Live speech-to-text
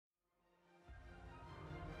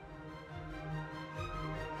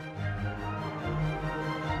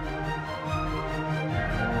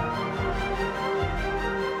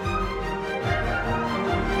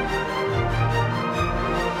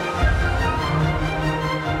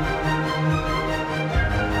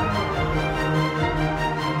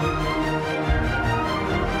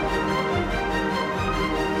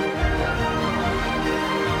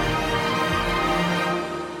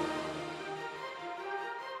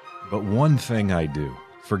But one thing I do,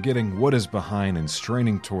 forgetting what is behind and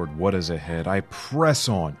straining toward what is ahead, I press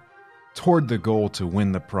on toward the goal to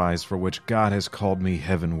win the prize for which God has called me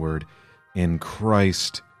heavenward in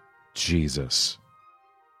Christ Jesus.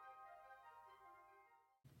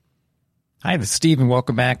 Hi, this is Steve, and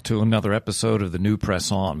welcome back to another episode of the New Press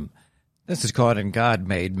On. This is called In God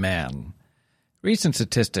Made Man. Recent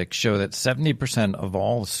statistics show that 70% of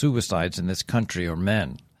all suicides in this country are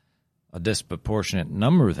men. A disproportionate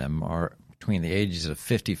number of them are between the ages of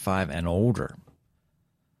 55 and older.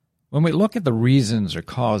 When we look at the reasons or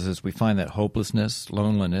causes, we find that hopelessness,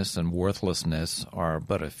 loneliness, and worthlessness are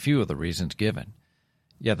but a few of the reasons given.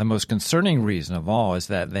 Yet the most concerning reason of all is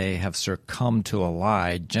that they have succumbed to a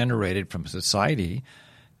lie generated from society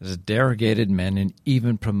that has derogated men and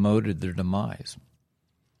even promoted their demise.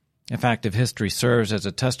 In fact, if history serves as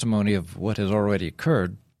a testimony of what has already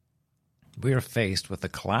occurred, we are faced with the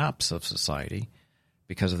collapse of society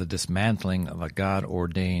because of the dismantling of a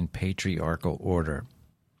God-ordained patriarchal order.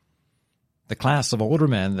 The class of older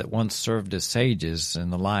men that once served as sages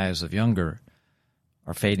in the lives of younger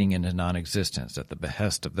are fading into non-existence at the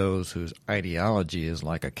behest of those whose ideology is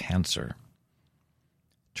like a cancer.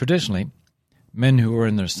 Traditionally, men who were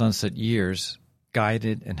in their sunset years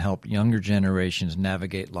guided and helped younger generations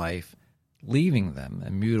navigate life, leaving them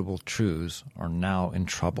immutable truths, are now in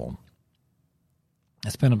trouble.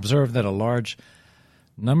 It's been observed that a large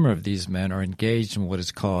number of these men are engaged in what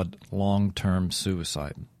is called long-term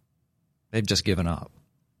suicide. They've just given up.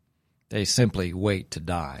 They simply wait to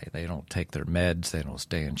die. They don't take their meds. They don't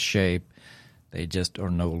stay in shape. They just are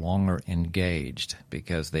no longer engaged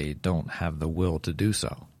because they don't have the will to do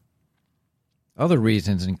so. Other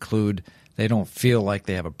reasons include they don't feel like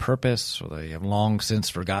they have a purpose, or they have long since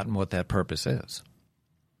forgotten what that purpose is.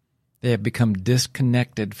 They have become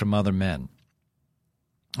disconnected from other men,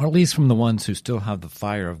 or at least from the ones who still have the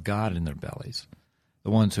fire of God in their bellies.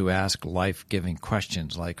 The ones who ask life-giving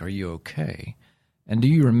questions like, "Are you okay? And do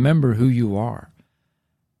you remember who you are?"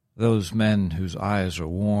 Those men whose eyes are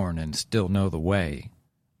worn and still know the way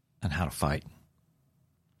and how to fight.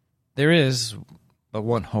 There is but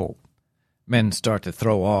one hope. Men start to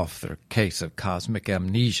throw off their case of cosmic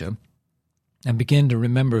amnesia and begin to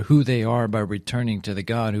remember who they are by returning to the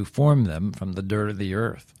God who formed them from the dirt of the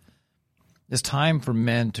earth. It's time for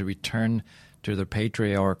men to return to their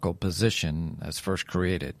patriarchal position as first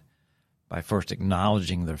created, by first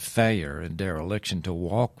acknowledging their failure and dereliction to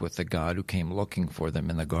walk with the God who came looking for them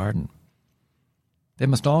in the garden. They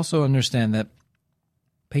must also understand that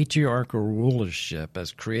patriarchal rulership,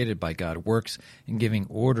 as created by God, works in giving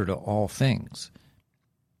order to all things,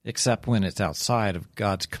 except when it's outside of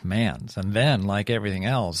God's commands, and then, like everything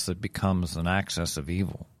else, it becomes an access of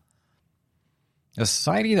evil. A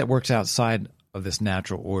society that works outside of this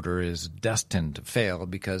natural order is destined to fail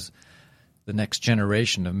because the next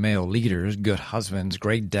generation of male leaders, good husbands,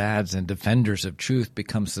 great dads, and defenders of truth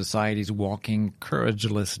become society's walking,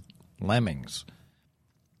 courageless lemmings.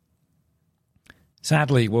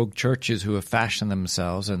 Sadly, woke churches who have fashioned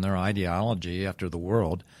themselves and their ideology after the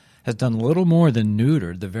world has done little more than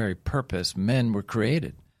neutered the very purpose men were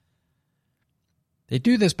created. They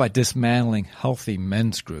do this by dismantling healthy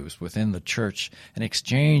men's groups within the church and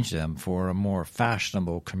exchange them for a more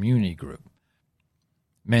fashionable community group.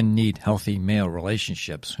 Men need healthy male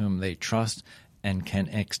relationships whom they trust and can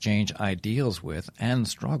exchange ideals with and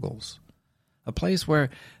struggles. A place where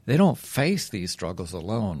they don't face these struggles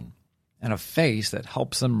alone, and a face that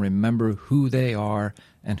helps them remember who they are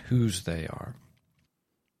and whose they are.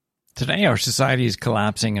 Today, our society is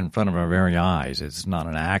collapsing in front of our very eyes. It's not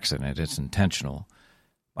an accident, it's intentional.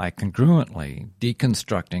 By congruently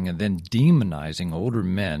deconstructing and then demonizing older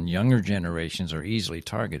men, younger generations are easily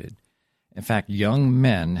targeted. In fact, young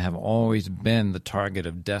men have always been the target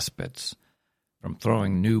of despots, from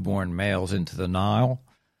throwing newborn males into the Nile,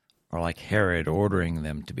 or like Herod ordering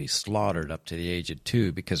them to be slaughtered up to the age of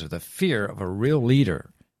 2 because of the fear of a real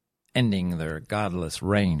leader ending their godless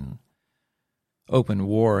reign. Open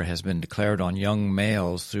war has been declared on young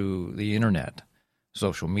males through the internet,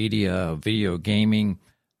 social media, video gaming,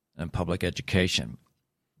 and public education.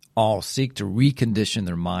 All seek to recondition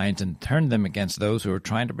their minds and turn them against those who are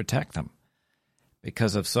trying to protect them.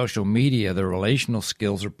 Because of social media, their relational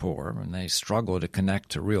skills are poor, and they struggle to connect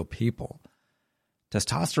to real people.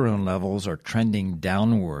 Testosterone levels are trending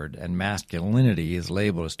downward, and masculinity is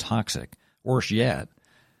labeled as toxic. Worse yet,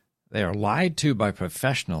 they are lied to by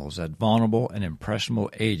professionals at vulnerable and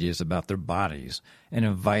impressionable ages about their bodies and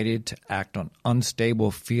invited to act on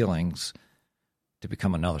unstable feelings to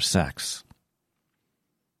become another sex.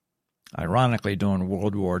 Ironically, during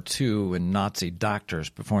World War II, when Nazi doctors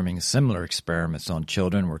performing similar experiments on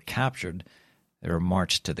children were captured, they were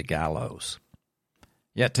marched to the gallows.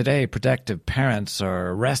 Yet today, protective parents are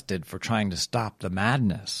arrested for trying to stop the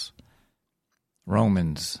madness.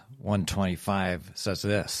 Romans 1:25 says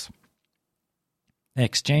this: "They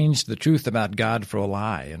exchanged the truth about God for a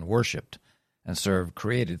lie and worshipped and served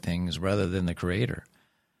created things rather than the Creator."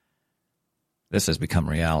 This has become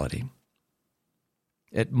reality.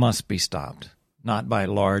 It must be stopped, not by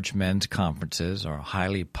large men's conferences or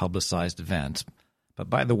highly publicized events, but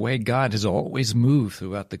by the way God has always moved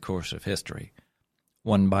throughout the course of history,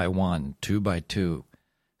 one by one, two by two,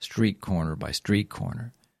 street corner by street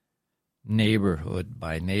corner, neighborhood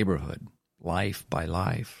by neighborhood, life by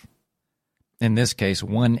life. In this case,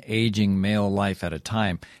 one aging male life at a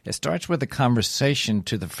time. It starts with a conversation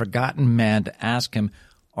to the forgotten man to ask him,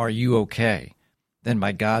 "Are you okay?" Then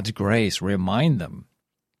by God's grace, remind them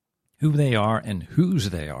who they are and whose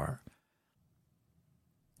they are.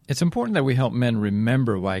 It's important that we help men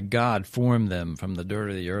remember why God formed them from the dirt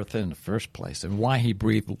of the earth in the first place and why he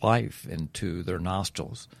breathed life into their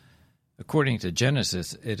nostrils. According to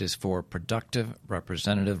Genesis, it is for productive,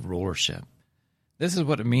 representative rulership. This is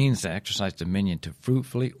what it means to exercise dominion, to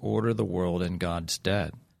fruitfully order the world in God's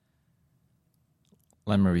stead.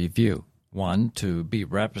 Let me review. 1, to be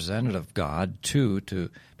representative of God. 2, to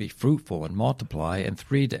be fruitful and multiply. And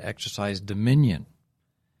 3, to exercise dominion.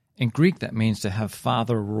 In Greek, that means to have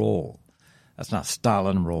father role. That's not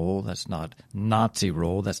Stalin role. That's not Nazi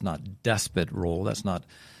role. That's not despot role. That's not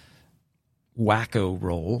wacko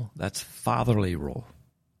role. That's fatherly role.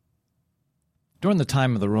 During the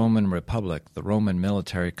time of the Roman Republic, the Roman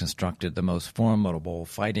military constructed the most formidable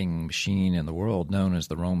fighting machine in the world, known as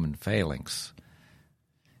the Roman phalanx.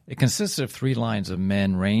 It consisted of 3 lines of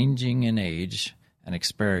men ranging in age and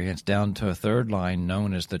experience down to a third line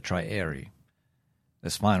known as the triarii.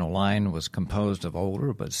 This final line was composed of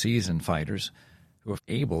older but seasoned fighters who were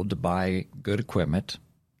able to buy good equipment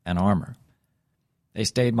and armor. They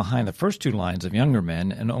stayed behind the first 2 lines of younger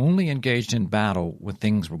men and only engaged in battle when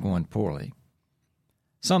things were going poorly.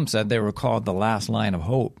 Some said they were called the last line of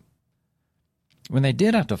hope. When they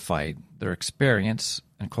did have to fight, their experience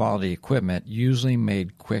and quality equipment usually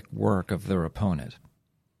made quick work of their opponent.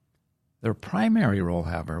 Their primary role,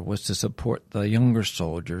 however, was to support the younger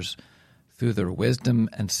soldiers through their wisdom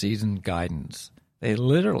and seasoned guidance. They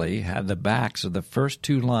literally had the backs of the first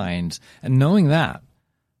 2 lines, and knowing that,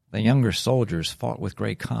 the younger soldiers fought with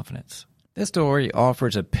great confidence. This story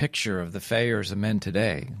offers a picture of the failures of men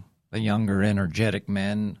today. The younger, energetic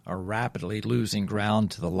men are rapidly losing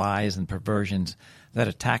ground to the lies and perversions that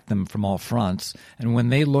attack them from all fronts, and when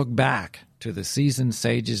they look back to the seasoned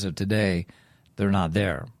sages of today, they're not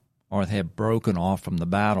there, or they have broken off from the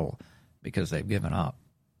battle because they've given up.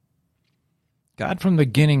 God, from the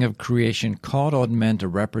beginning of creation, called on men to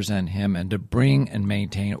represent him and to bring and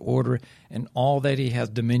maintain order in all that he has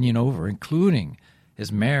dominion over, including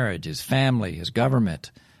his marriage, his family, his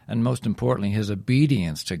government, and most importantly, his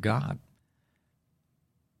obedience to God.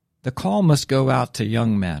 The call must go out to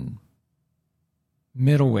young men,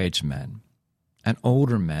 middle-aged men, and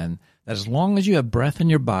older men, that as long as you have breath in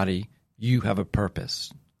your body, you have a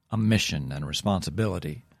purpose, a mission, and a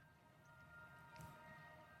responsibility.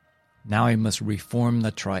 Now he must reform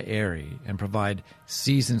the triarii and provide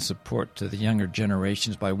seasoned support to the younger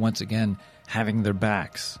generations by once again having their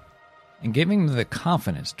backs and giving them the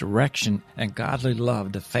confidence, direction, and godly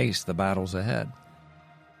love to face the battles ahead.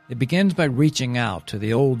 It begins by reaching out to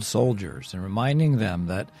the old soldiers and reminding them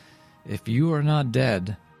that if you are not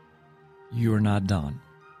dead, you are not done.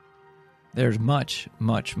 There's much,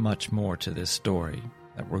 much, much more to this story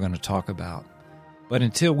that we're going to talk about. But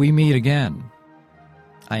until we meet again,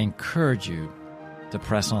 I encourage you to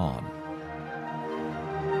press on.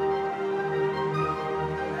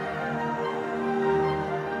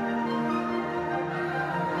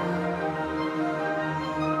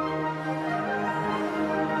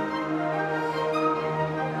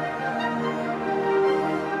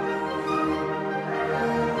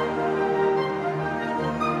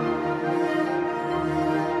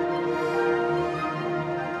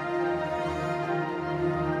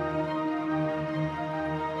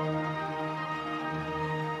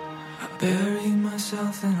 Buried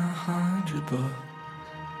myself in 100 books,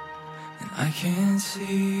 and I can't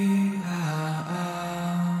see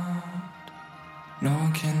out,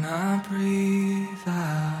 nor can I breathe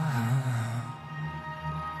out.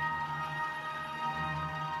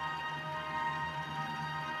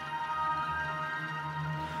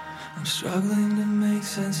 I'm struggling to make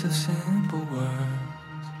sense of simple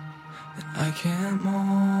words, and I can't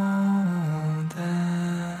mold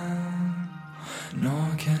them.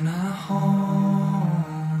 nor can I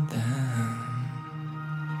hold them.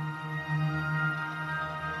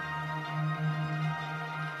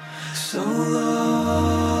 So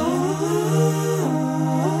Lord,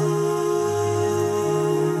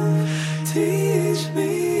 teach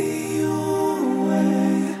me your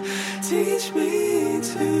way, teach me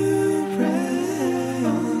to pray, oh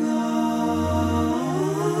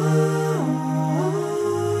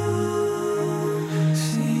Lord.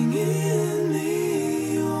 Sing in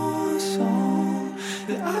me your song,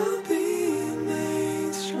 that I'll be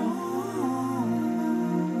made strong.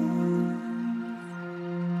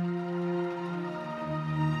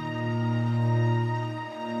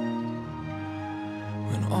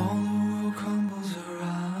 When all the world crumbles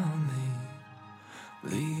around me,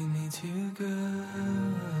 lead me to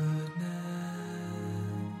goodness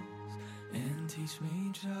and teach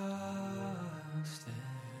me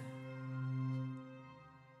justice.